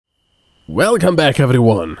Welcome back,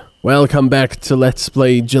 everyone. Welcome back to Let's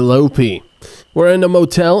Play Jalopy. We're in a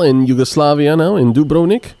motel in Yugoslavia now, in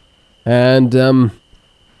Dubrovnik. And,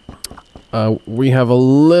 we have a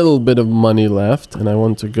little bit of money left, and I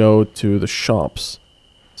want to go to the shops,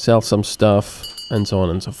 sell some stuff, and so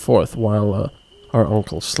on and so forth, while, our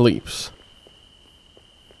uncle sleeps.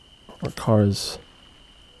 Our car is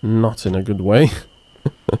not in a good way.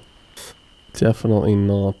 Definitely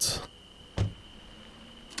not.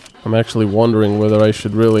 I'm actually wondering whether I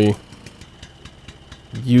should really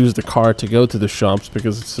use the car to go to the shops,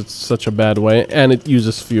 because it's such a bad way, and it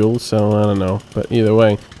uses fuel, so I don't know, but either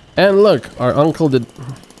way. And look, our uncle did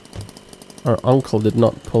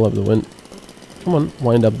not pull up the wind. Come on,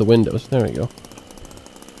 wind up the windows. There we go.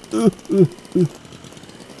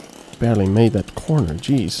 Barely made that corner,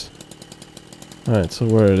 jeez. Alright, so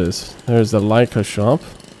where it is? There's the Leica shop.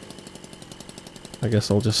 I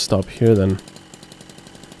guess I'll just stop here then.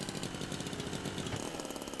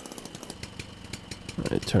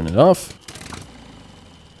 Alright, turn it off.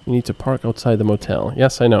 You need to park outside the motel.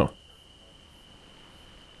 Yes, I know.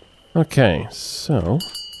 Okay, so...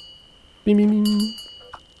 Bing, bing, bing.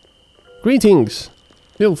 Greetings!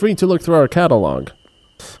 Feel free to look through our catalog.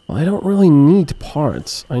 Well, I don't really need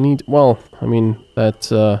parts. I need... Well, I mean, that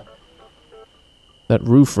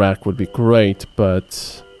roof rack would be great,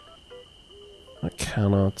 but... I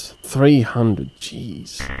cannot. 300,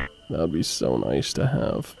 jeez. That would be so nice to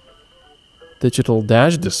have. Digital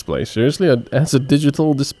dash display. Seriously? It adds a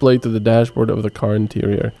digital display to the dashboard of the car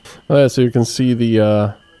interior. Oh yeah, so you can see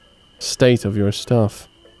the state of your stuff.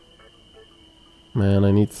 Man, I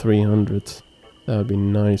need 300. That would be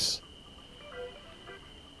nice.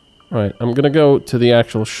 Alright, I'm gonna go to the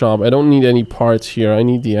actual shop. I don't need any parts here. I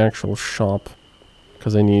need the actual shop.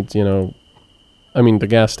 Because I need, you know... I mean, the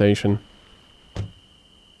gas station.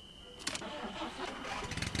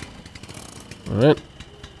 Alright.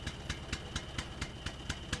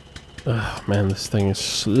 Oh man, this thing is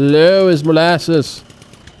slow as molasses.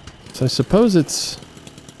 So I suppose it's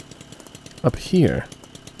up here.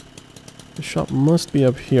 The shop must be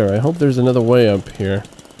up here. I hope there's another way up here.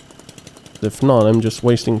 If not, I'm just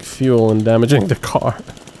wasting fuel and damaging the car.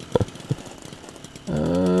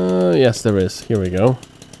 Yes, there is. Here we go.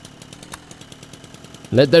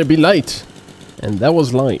 Let there be light. And that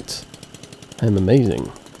was light. I'm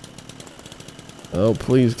amazing. Oh,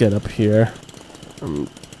 please get up here. I'm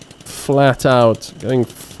flat out. Getting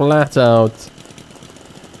flat out.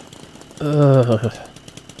 Ugh.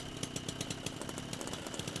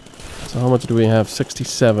 So how much do we have?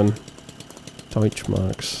 67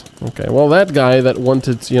 Deutschmarks. Okay, well that guy that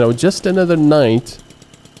wanted, you know, just another night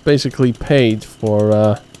basically paid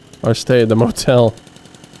for our stay at the motel.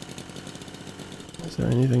 Is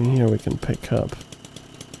there anything here we can pick up?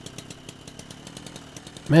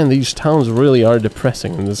 Man, these towns really are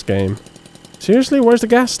depressing in this game. Seriously, where's the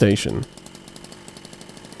gas station?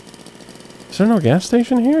 Is there no gas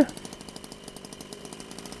station here?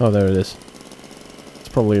 Oh, there it is. It's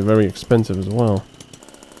probably very expensive as well.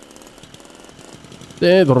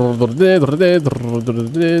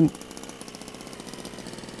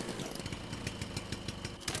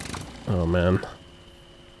 Oh man.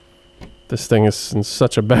 This thing is in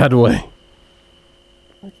such a bad way.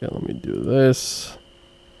 Okay, let me do this.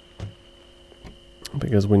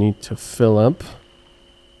 Because we need to fill up.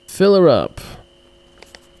 Fill her up.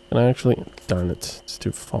 Can I actually... Darn it, it's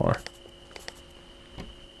too far.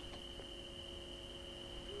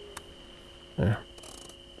 There.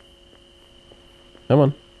 Come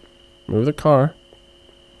on. Move the car.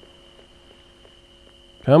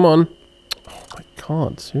 Come on. Oh my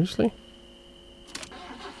god, seriously?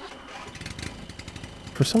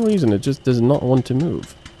 For some reason, it just does not want to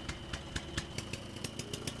move.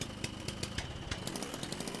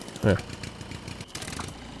 There.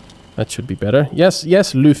 That should be better. Yes,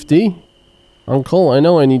 yes, Lufty. Uncle, I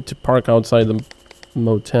know I need to park outside the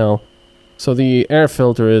motel. So the air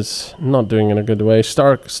filter is not doing it in a good way.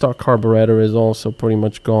 Stock carburetor is also pretty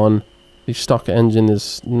much gone. The stock engine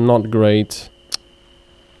is not great.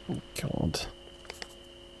 God.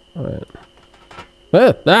 Alright.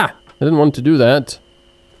 I didn't want to do that.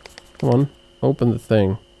 Come on, open the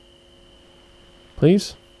thing.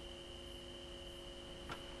 Please?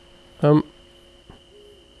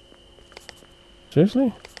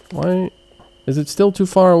 Seriously? Why? Is it still too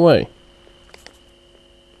far away?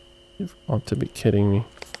 You've got to be kidding me.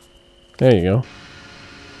 There you go.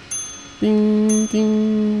 Ding,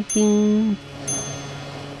 ding, ding.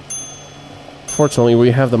 Fortunately, we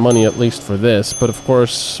have the money at least for this, but of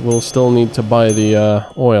course, we'll still need to buy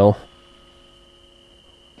the oil.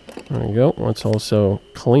 There we go. Let's also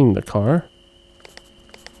clean the car.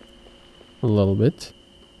 A little bit.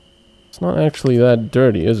 It's not actually that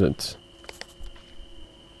dirty, is it?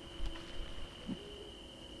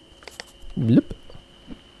 Blip.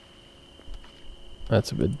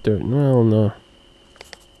 That's a bit dirty. Well, no.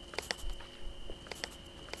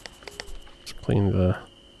 Let's clean the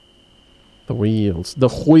wheels. The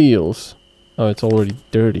wheels! Oh, it's already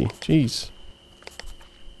dirty. Jeez.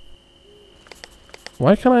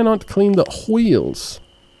 Why can I not clean the wheels?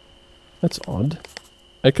 That's odd.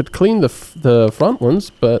 I could clean the front ones,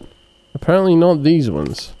 but apparently not these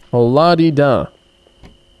ones. La-di-da.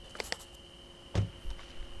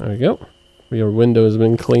 There we go. Rear window has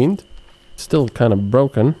been cleaned. Still kind of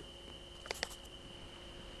broken.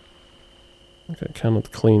 Okay,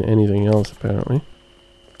 cannot clean anything else apparently.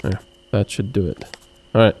 Yeah, that should do it.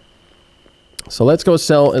 Alright. So let's go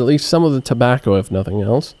sell at least some of the tobacco if nothing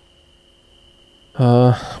else.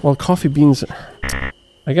 Well, coffee beans...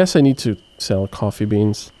 I guess I need to sell coffee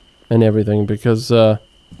beans and everything because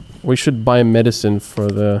we should buy medicine for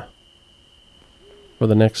the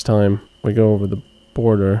next time we go over the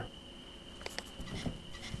border.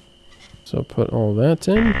 So put all that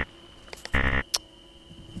in.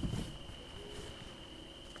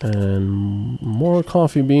 And more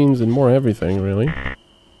coffee beans and more everything, really.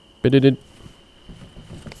 Bididid.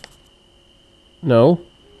 No.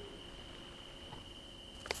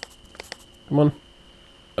 Come on.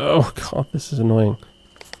 Oh god, this is annoying.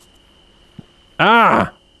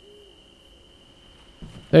 Ah!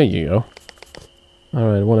 There you go.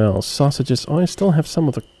 Alright, what else? Sausages. Oh, I still have some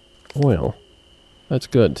of the oil. That's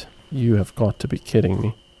good. You have got to be kidding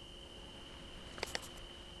me.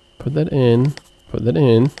 Put that in. Put that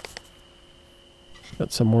in.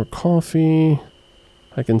 Got some more coffee.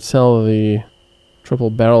 I can sell the triple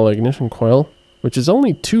barrel ignition coil, which is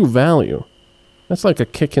only 2 value. That's like a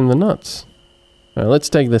kick in the nuts. Alright, let's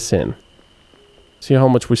take this in. See how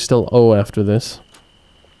much we still owe after this.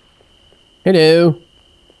 Hello.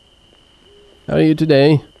 How are you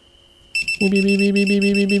today? Beep, beep, beep, beep, beep, beep,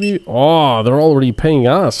 beep, beep, beep. Oh, they're already paying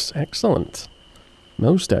us. Excellent.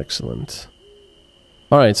 Most excellent.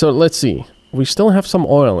 Alright, so let's see. We still have some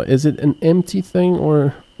oil. Is it an empty thing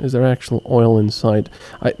or is there actual oil inside?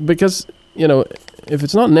 Because, you know, if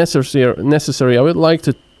it's not necessary, I would like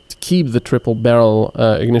to keep the triple barrel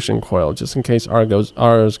ignition coil just in case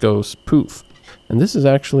ours goes poof. And this is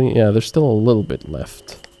actually, yeah, there's still a little bit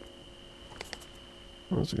left.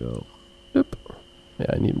 Let's go. Oop. Yeah,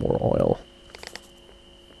 I need more oil.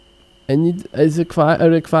 I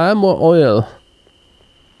require more oil.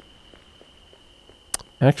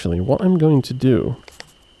 Actually, what I'm going to do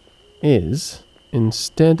is,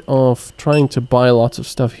 instead of trying to buy lots of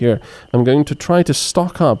stuff here, I'm going to try to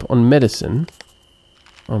stock up on medicine.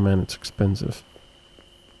 Oh man, it's expensive.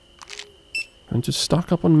 I'm going to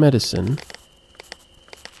stock up on medicine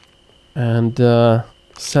and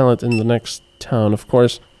sell it in the next town. Of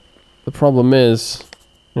course, the problem is,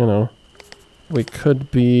 you know, we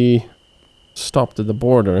could be stopped at the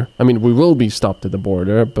border. I mean, we will be stopped at the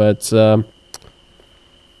border, but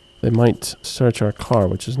they might search our car,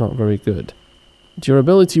 which is not very good.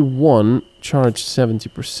 Durability 1, charge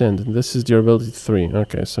 70%, and this is durability 3.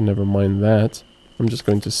 Okay, so never mind that. I'm just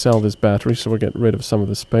going to sell this battery, so we'll get rid of some of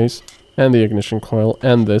the space. And the ignition coil,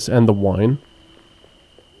 and this, and the wine.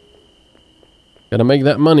 Gotta make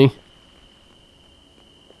that money.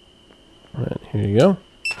 Alright, here you go.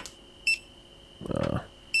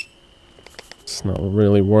 It's not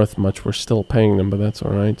really worth much. We're still paying them, but that's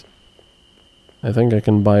alright. I think I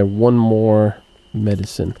can buy one more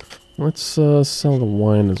medicine. Let's sell the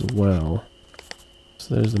wine as well.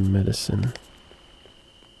 So there's the medicine.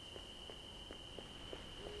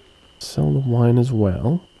 Sell the wine as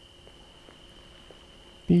well.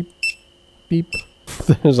 Beep. Beep.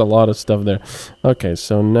 There's a lot of stuff there. Okay,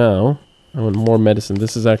 so now I want more medicine.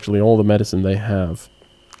 This is actually all the medicine they have.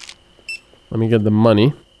 Let me get the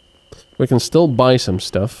money. We can still buy some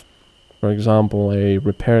stuff. For example, a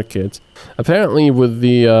repair kit. Apparently with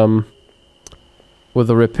the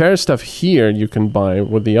repair stuff here you can buy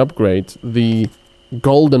with the upgrade, the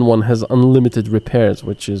golden one has unlimited repairs,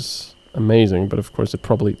 which is amazing, but of course it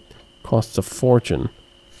probably costs a fortune.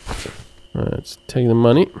 Alright, let's take the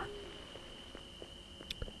money.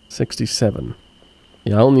 67.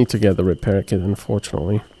 Yeah, I'll need to get the repair kit,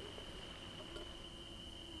 unfortunately.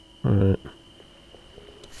 Alright.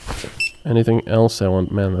 Anything else I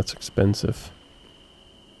want? Man, that's expensive.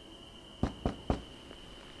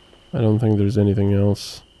 I don't think there's anything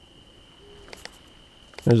else.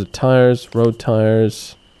 There's the tires, road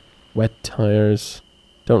tires, wet tires.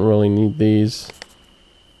 Don't really need these.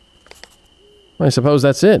 I suppose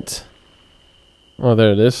that's it. Oh,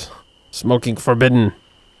 there it is. Smoking forbidden.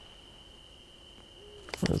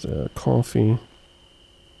 There's a coffee.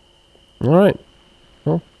 Alright.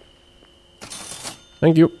 Well.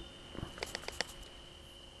 Thank you.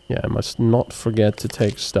 Yeah, I must not forget to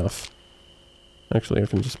take stuff. Actually, I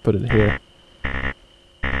can just put it here.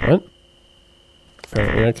 What?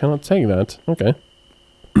 Apparently I cannot take that. Okay.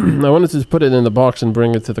 I wanted to put it in the box and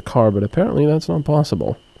bring it to the car, but apparently that's not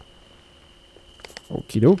possible.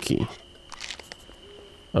 Okie dokie.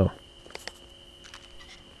 Oh.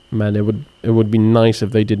 Man, it would be nice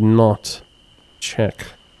if they did not check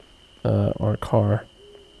our car.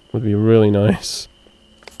 Would be really nice.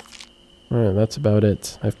 Alright, that's about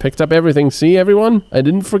it. I've picked up everything. See, everyone? I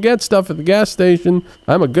didn't forget stuff at the gas station.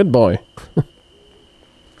 I'm a good boy.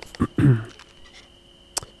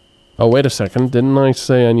 Oh, wait a second. Didn't I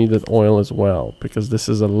say I needed oil as well? Because this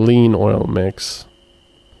is a lean oil mix.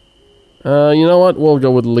 You know what? We'll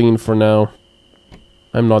go with lean for now.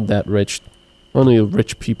 I'm not that rich. Only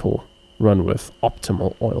rich people run with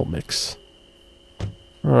optimal oil mix.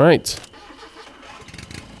 Alright.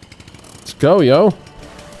 Let's go, yo.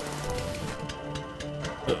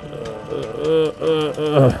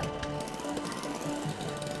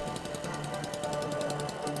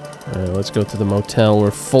 Alright, let's go to the motel.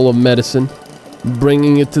 We're full of medicine.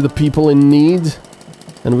 Bringing it to the people in need.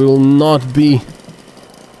 And we will not be,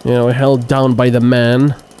 you know, held down by the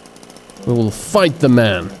man. We will fight the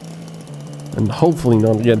man. And hopefully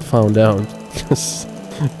not get found out. Because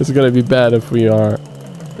it's gonna be bad if we are.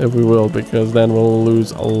 If we will, because then we'll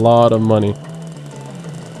lose a lot of money.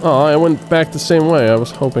 Oh, I went back the same way. I was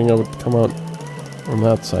hoping I would come out on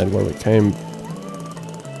that side where we came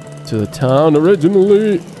to the town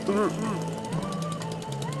originally.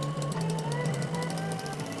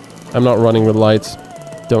 I'm not running with lights.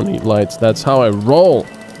 Don't need lights. That's how I roll.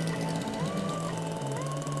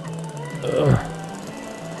 There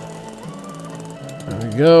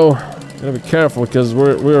we go. Gotta be careful because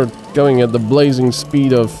we're going at the blazing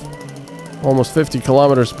speed of almost 50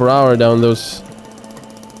 kilometers per hour down those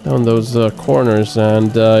corners,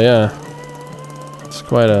 and yeah, it's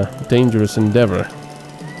quite a dangerous endeavor.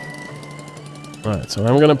 Alright, so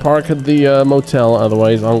I'm gonna park at the motel,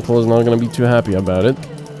 otherwise Uncle is not gonna be too happy about it.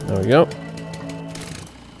 There we go.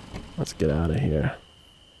 Let's get out of here.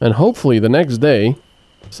 And hopefully the next day,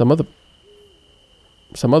 some other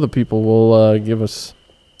people will give us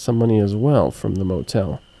some money as well from the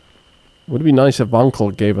motel. Would be nice if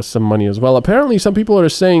Uncle gave us some money as well. Apparently some people are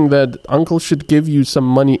saying that Uncle should give you some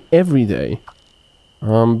money every day.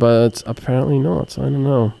 But apparently not. I don't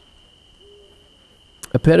know.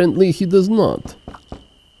 Apparently he does not.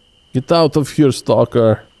 Get out of here,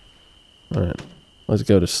 stalker. Alright. Let's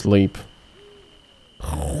go to sleep.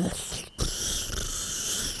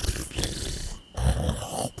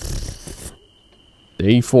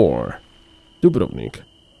 Day 4. Dubrovnik.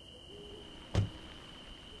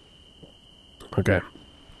 Okay.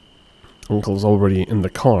 Uncle's already in the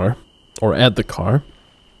car. Or at the car.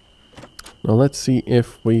 Now let's see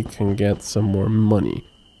if we can get some more money.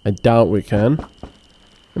 I doubt we can.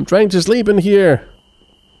 I'm trying to sleep in here.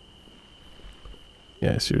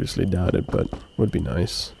 Yeah, I seriously doubt it, but would be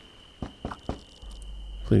nice.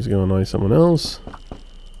 Please go annoy someone else.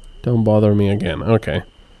 Don't bother me again. Okay.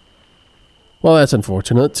 Well, that's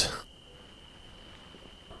unfortunate.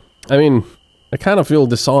 I mean, I kind of feel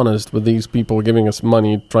dishonest with these people giving us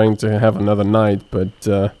money trying to have another night, but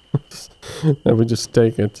I would just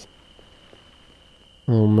take it.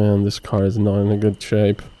 Oh man, this car is not in a good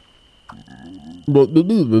shape.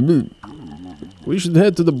 We should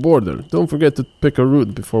head to the border. Don't forget to pick a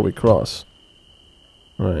route before we cross.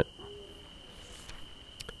 Alright.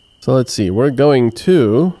 So let's see, we're going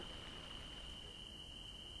to...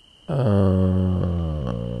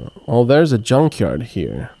 oh, there's a junkyard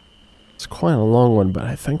here. It's quite a long one, but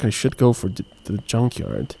I think I should go for the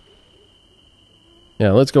junkyard.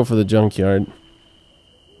 Yeah, let's go for the junkyard.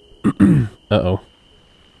 Uh-oh.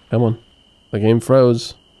 Come on. The game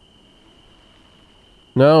froze.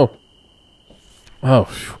 No. Oh,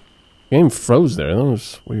 phew. Game froze there. That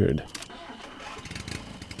was weird.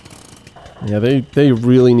 Yeah, they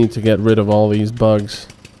really need to get rid of all these bugs.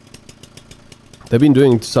 They've been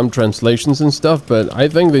doing some translations and stuff, but I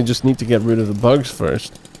think they just need to get rid of the bugs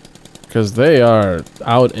first. Because they are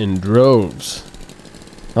out in droves.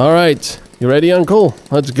 Alright, you ready, Uncle?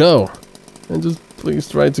 Let's go. And just please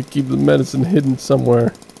try to keep the medicine hidden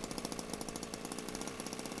somewhere.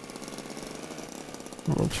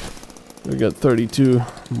 We got 32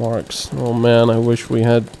 marks. Oh man, I wish we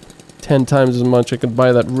had 10 times as much. I could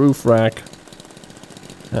buy that roof rack.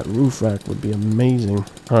 That roof rack would be amazing.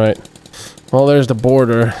 Alright. Well, there's the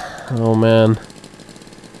border. Oh man.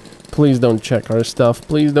 Please don't check our stuff.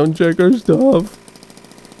 Please don't check our stuff.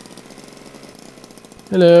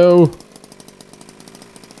 Hello.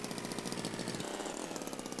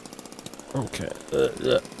 Okay.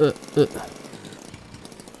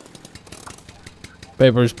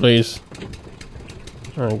 Papers, please.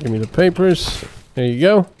 Alright, give me the papers. There you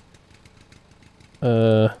go.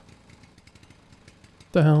 The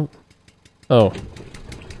hell? Oh.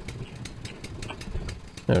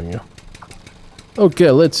 There we go.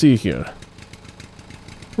 Okay, let's see here.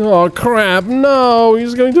 Oh crap, no!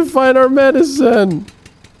 He's going to find our medicine!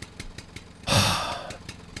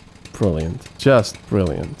 Brilliant. Just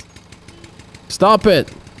brilliant. Stop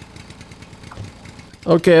it!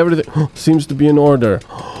 Okay, everything seems to be in order.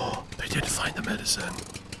 They didn't find the medicine.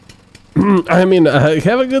 I mean,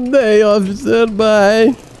 have a good day, officer.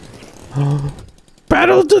 Bye.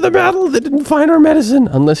 Battle to the battle! They didn't find our medicine!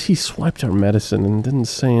 Unless he swiped our medicine and didn't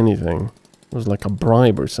say anything. It was like a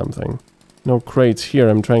bribe or something. No crates here.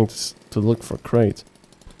 I'm trying to look for crates.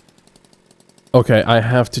 Okay, I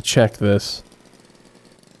have to check this.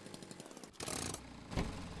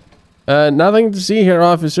 Nothing to see here,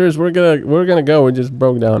 officers. We're gonna go. We just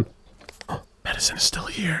broke down. Medicine is still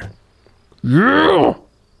here. Yeah!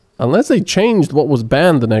 Unless they changed what was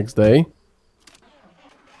banned the next day.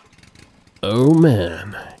 Oh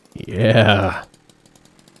man. Yeah.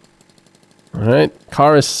 Alright.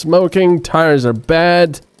 Car is smoking. Tires are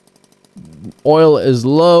bad. Oil is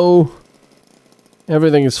low.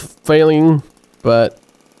 Everything is failing. But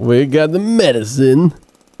we got the medicine.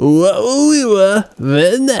 Whoa,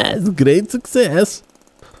 very nice. Great success.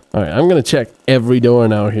 Alright, I'm gonna check every door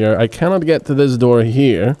now here. I cannot get to this door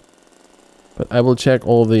here. But I will check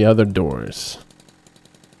all the other doors.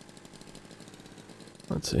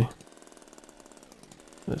 Let's see.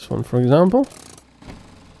 This one, for example.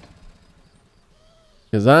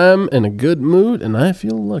 Because I'm in a good mood and I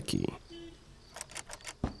feel lucky.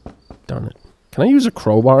 Darn it. Can I use a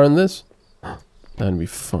crowbar in this? That'd be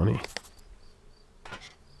funny.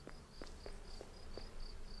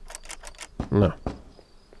 No.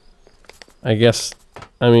 I guess,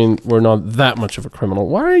 I mean, we're not that much of a criminal.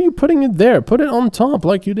 Why are you putting it there? Put it on top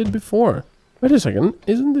like you did before. Wait a second.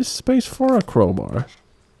 Isn't this space for a crowbar?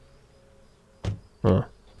 Huh.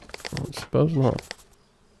 Well, I suppose not.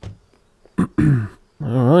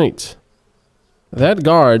 Alright. That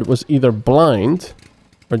guard was either blind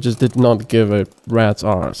or just did not give a rat's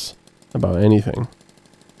arse about anything.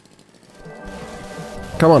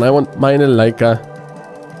 Come on, I want meine Leica.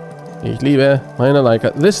 Ich liebe meine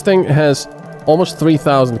Leica. This thing has almost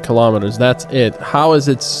 3,000 kilometers. That's it. How is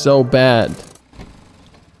it so bad?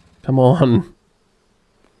 Come on.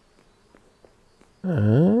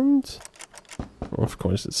 And... of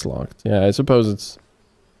course it's locked. Yeah, I suppose it's...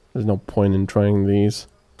 there's no point in trying these.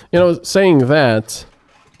 You know, saying that,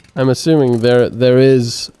 I'm assuming there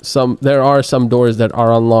are some doors that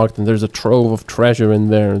are unlocked and there's a trove of treasure in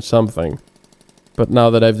there and something. But now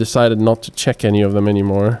that I've decided not to check any of them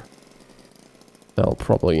anymore, that'll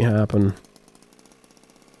probably happen.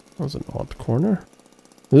 That was an odd corner.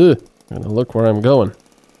 Ugh, gotta look where I'm going.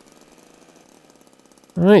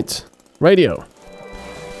 Alright, radio.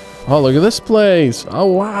 Oh, look at this place. Oh,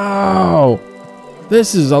 wow.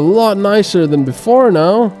 This is a lot nicer than before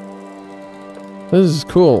now. This is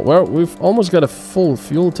cool. Well, we've almost got a full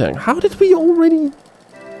fuel tank. How did we already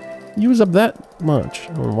use up that much?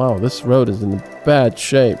 Oh, wow, this road is in bad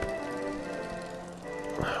shape.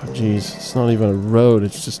 Oh, jeez, it's not even a road.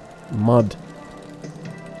 It's just mud.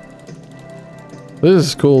 This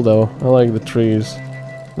is cool, though. I like the trees.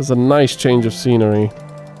 It's a nice change of scenery.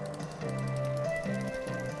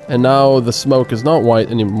 And now the smoke is not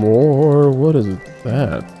white anymore. What is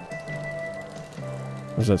that?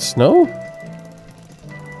 Was that snow?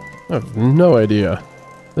 I have no idea.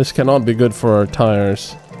 This cannot be good for our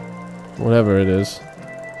tires. Whatever it is.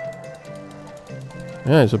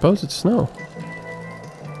 Yeah, I suppose it's snow.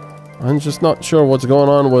 I'm just not sure what's going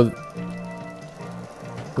on with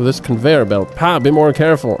this conveyor belt. Pa, be more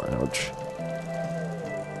careful. Ouch.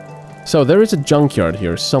 So there is a junkyard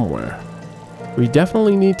here somewhere. We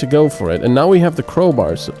definitely need to go for it. And now we have the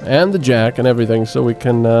crowbars and the jack and everything, so we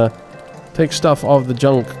can take stuff off the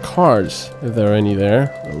junk cars, if there are any there.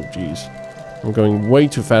 Oh, jeez. I'm going way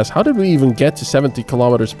too fast. How did we even get to 70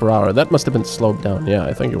 kilometers per hour? That must have been slowed down. Yeah,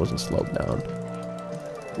 I think it wasn't slowed down.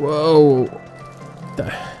 Whoa. What the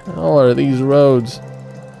hell are these roads?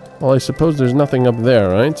 Well, I suppose there's nothing up there,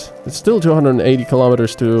 right? It's still 280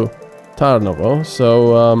 kilometers to Tarnovo,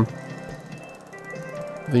 so,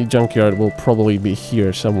 the junkyard will probably be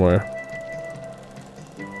here somewhere.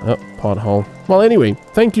 Oh, pothole. Well, anyway,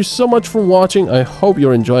 thank you so much for watching. I hope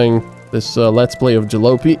you're enjoying this Let's Play of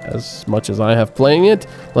Jalopy as much as I have playing it.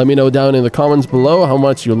 Let me know down in the comments below how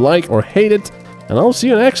much you like or hate it. And I'll see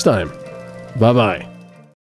you next time. Bye-bye.